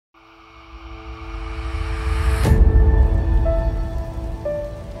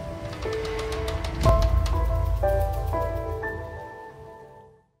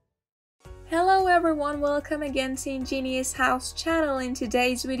everyone, welcome again to Ingenious House channel. In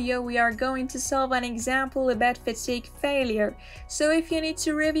today's video we are going to solve an example about fatigue failure. So if you need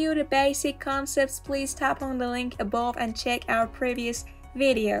to review the basic concepts, please tap on the link above and check our previous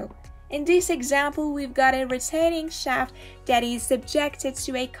video. In this example, we've got a rotating shaft that is subjected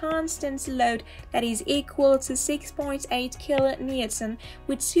to a constant load that is equal to 6.8 kN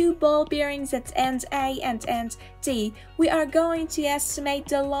with two ball bearings at end A and end D. We are going to estimate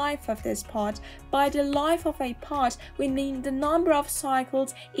the life of this part. By the life of a part, we mean the number of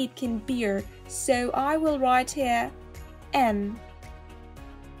cycles it can bear. So I will write here N.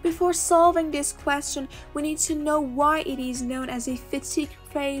 Before solving this question, we need to know why it is known as a fatigue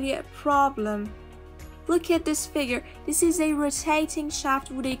failure problem. Look at this figure. This is a rotating shaft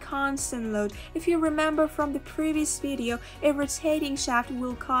with a constant load. If you remember from the previous video, a rotating shaft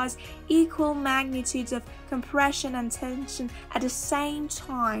will cause equal magnitudes of compression and tension at the same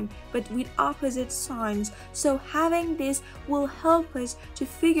time, but with opposite signs. So having this will help us to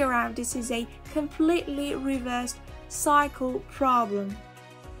figure out this is a completely reversed cycle problem.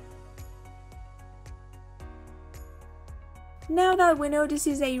 Now that we know this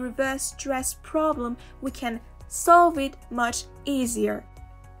is a reverse stress problem, we can solve it much easier.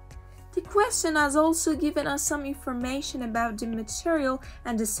 The question has also given us some information about the material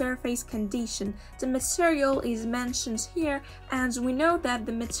and the surface condition. The material is mentioned here, and we know that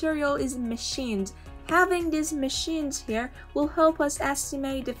the material is machined. Having these machines here will help us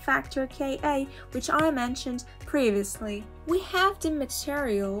estimate the factor Ka, which I mentioned previously. We have the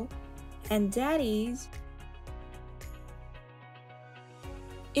material, and that is...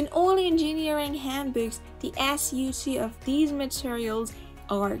 In all engineering handbooks, the SUT of these materials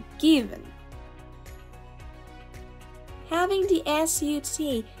are given. Having the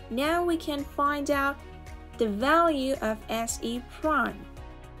SUT, now we can find out the value of SE prime.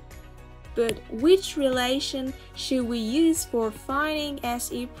 But which relation should we use for finding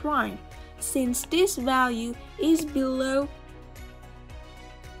SE prime? Since this value is below,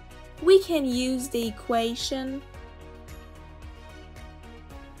 we can use the equation.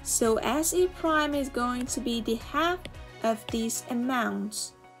 So SE prime is going to be the half of these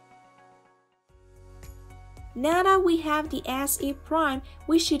amounts. Now that we have the SE prime,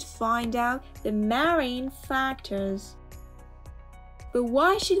 we should find out the Marin factors. But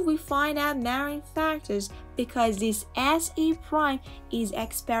why should we find out Marin factors? Because this SE prime is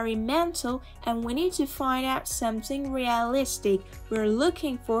experimental and we need to find out something realistic. We're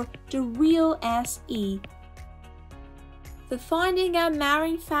looking for the real SE. For finding out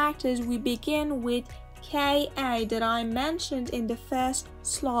Marin factors, we begin with Ka that I mentioned in the first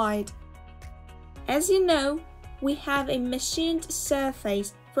slide. As you know, we have a machined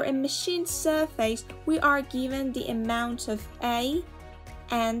surface. For a machined surface, we are given the amount of A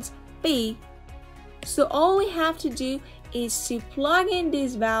and B. So all we have to do is to plug in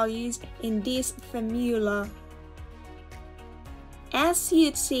these values in this formula.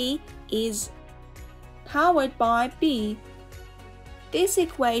 SUT is powered by B. This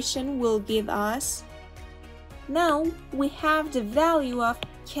equation will give us, now we have the value of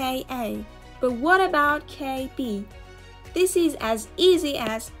Ka, but what about Kb? This is as easy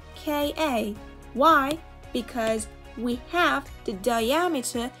as Ka. Why? Because we have the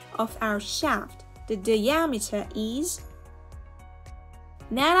diameter of our shaft. The diameter is,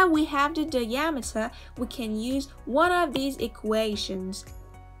 now that we have the diameter, we can use one of these equations.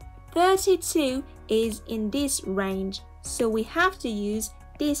 32 is in this range. So we have to use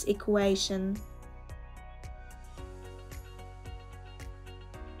this equation.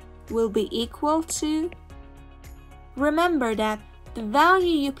 Will be equal to, remember that the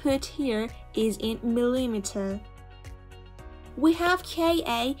value you put here is in millimeter. We have Ka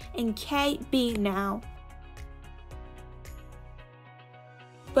and Kb now.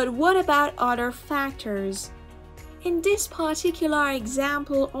 But what about other factors? In this particular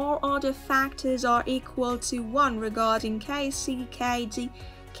example, all other factors are equal to 1 regarding Kc, Kg,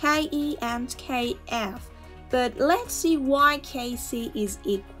 Ke, and Kf. But let's see why Kc is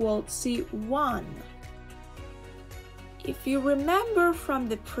equal to 1. If you remember from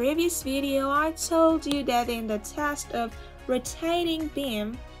the previous video, I told you that in the test of rotating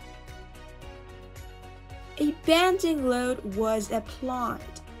beam, a bending load was applied.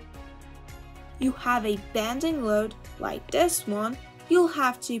 You have a bending load like this one, you'll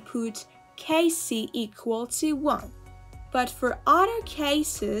have to put Kc equal to 1. But for other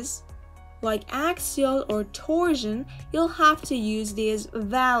cases, like axial or torsion, you'll have to use these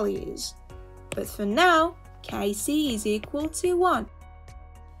values. But for now, Kc is equal to 1.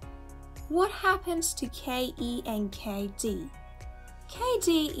 What happens to Ke and Kd?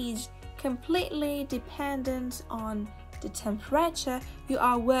 Kd is completely dependent on the temperature you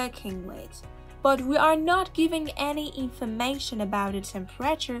are working with. But we are not giving any information about the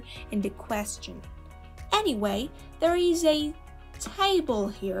temperature in the question. Anyway, there is a table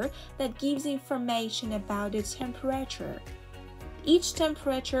here that gives information about the temperature. Each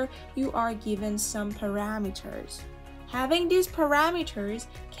temperature you are given some parameters. Having these parameters,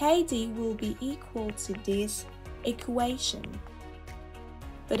 KD will be equal to this equation.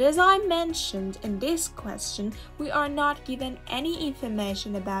 But as I mentioned in this question, we are not given any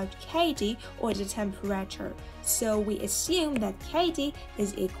information about KD or the temperature, so we assume that KD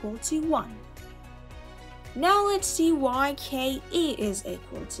is equal to 1. Now let's see why KE is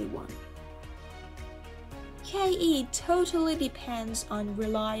equal to 1. KE totally depends on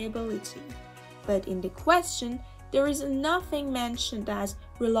reliability, but in the question, there is nothing mentioned as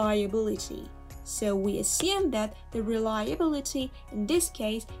reliability. So we assume that the reliability in this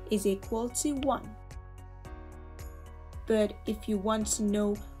case is equal to 1. But if you want to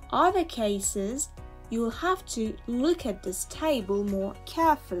know other cases, you will have to look at this table more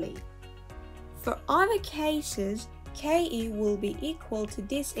carefully. For other cases, KE will be equal to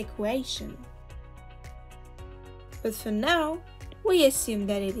this equation. But for now, we assume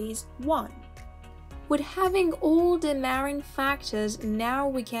that it is 1. With having all the Marin factors, now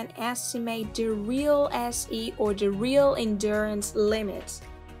we can estimate the real SE or the real endurance limit.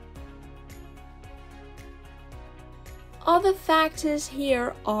 Other factors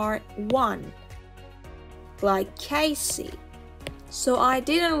here are 1, like KC, so I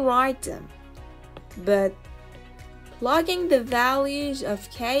didn't write them, but plugging the values of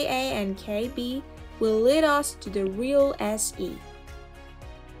KA and KB will lead us to the real SE.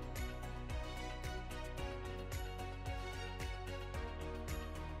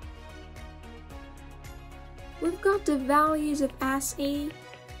 We've got the values of SE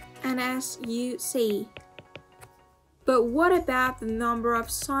and SUC. But what about the number of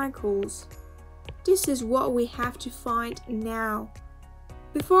cycles? This is what we have to find now.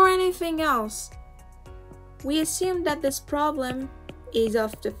 Before anything else, we assume that this problem is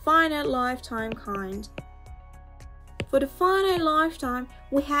of the finite lifetime kind. For the finite lifetime,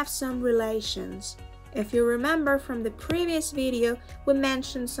 we have some relations. If you remember from the previous video, we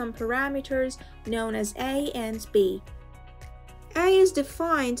mentioned some parameters known as A and B. A is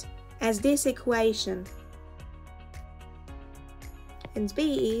defined as this equation, and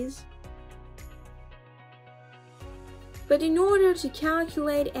B is. But in order to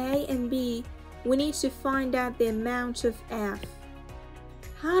calculate A and B, we need to find out the amount of F.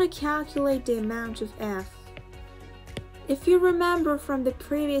 How to calculate the amount of F? If you remember from the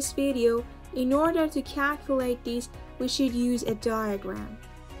previous video, in order to calculate this, we should use a diagram.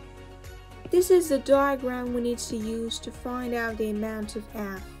 This is the diagram we need to use to find out the amount of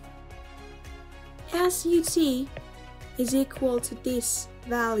F. SUT is equal to this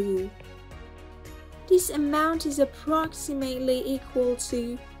value. This amount is approximately equal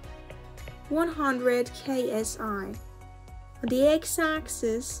to 100 KSI. On the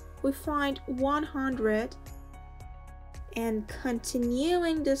x-axis, we find 100, and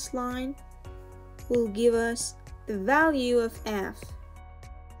continuing this line will give us the value of F.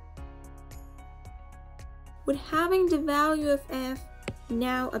 With having the value of F,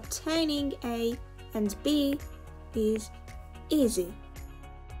 now obtaining A and B is easy.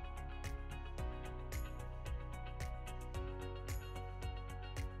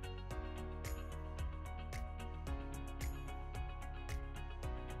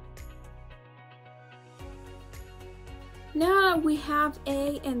 Now that we have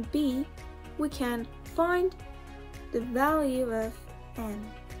A and B, we can find the value of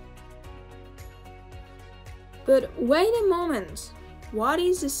N. But wait a moment, what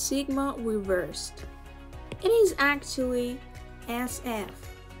is the sigma reversed? It is actually SF.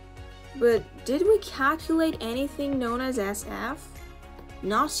 But did we calculate anything known as SF?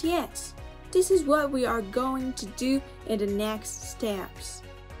 Not yet. This is what we are going to do in the next steps.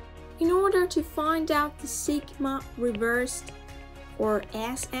 In order to find out the sigma reversed, or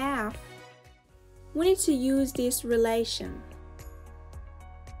SF, we need to use this relation.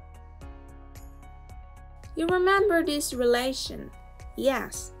 You remember this relation?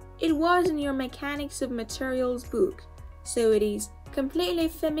 Yes, it was in your Mechanics of Materials book, so it is completely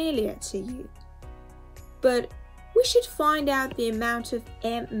familiar to you. But we should find out the amount of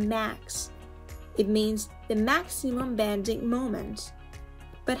M max. It means the maximum bending moment.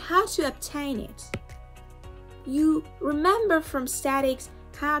 But how to obtain it? You remember from statics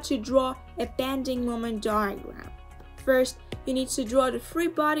how to draw a bending moment diagram. First, you need to draw the free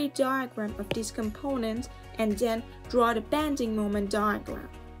body diagram of this component and then draw the bending moment diagram.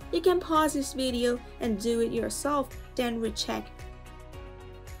 You can pause this video and do it yourself, then recheck.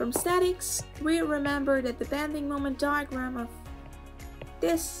 From statics, we remember that the bending moment diagram of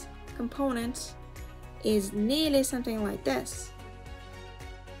this component is nearly something like this.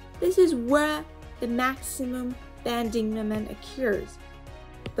 This is where the maximum bending moment occurs.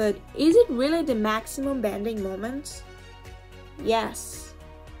 But is it really the maximum bending moment? Yes.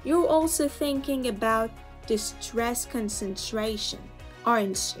 You're also thinking about the stress concentration,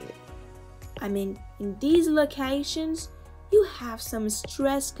 aren't you? I mean, in these locations, you have some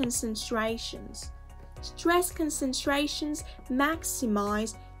stress concentrations. Stress concentrations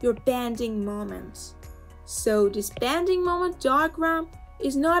maximize your bending moments. So this bending moment diagram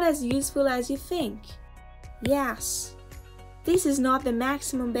is not as useful as you think. Yes, this is not the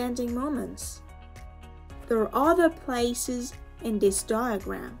maximum bending moments. There are other places in this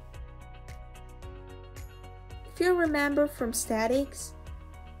diagram. If you remember from statics,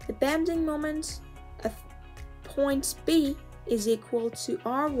 the bending moment of point B is equal to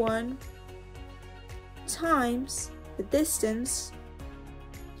R1 times the distance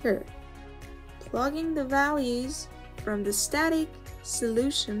here. Plugging the values from the static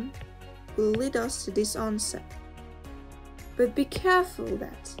solution will lead us to this answer. But be careful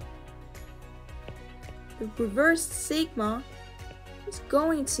that the reversed sigma is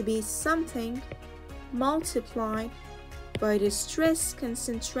going to be something multiplied by the stress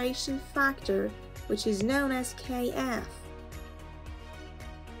concentration factor, which is known as Kf.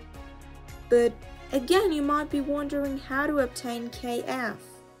 But again, you might be wondering how to obtain Kf.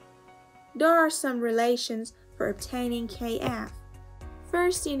 There are some relations for obtaining Kf.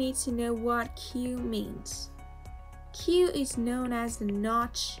 First, you need to know what Q means. Q is known as the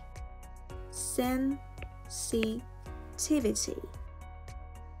notch sensitivity.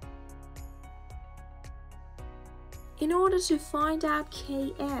 In order to find out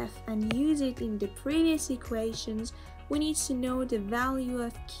Kf and use it in the previous equations, we need to know the value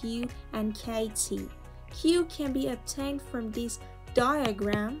of Q and Kt. Q can be obtained from this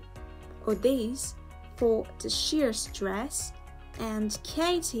diagram or this for the shear stress, and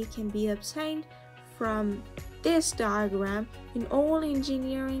Kt can be obtained from this diagram in all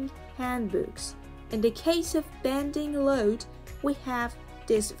engineering handbooks. In the case of bending load, we have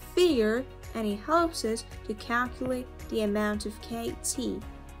this figure and it helps us to calculate the amount of Kt.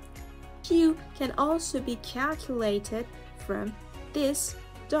 Q can also be calculated from this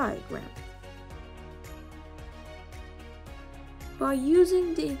diagram. By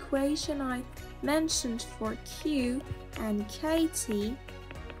using the equation I mentioned for Q and Kt,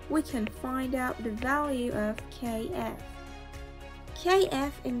 we can find out the value of Kf.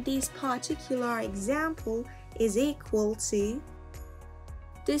 Kf in this particular example is equal to,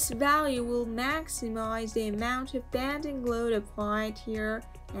 this value will maximize the amount of bending load applied here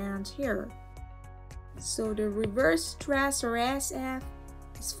and here. So the reverse stress, or SF,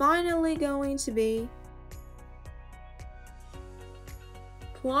 is finally going to be,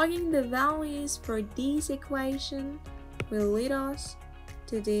 plugging the values for this equation will lead us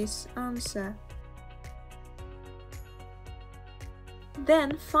to this answer.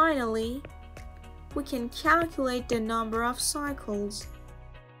 Then finally, we can calculate the number of cycles.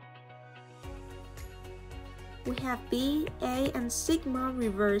 We have B, A, and sigma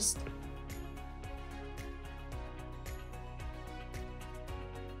reversed.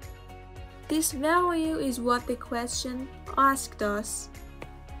 This value is what the question asked us.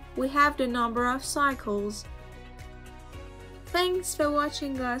 We have the number of cycles. Thanks for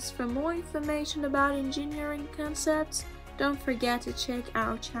watching us. For more information about engineering concepts, don't forget to check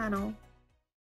our channel.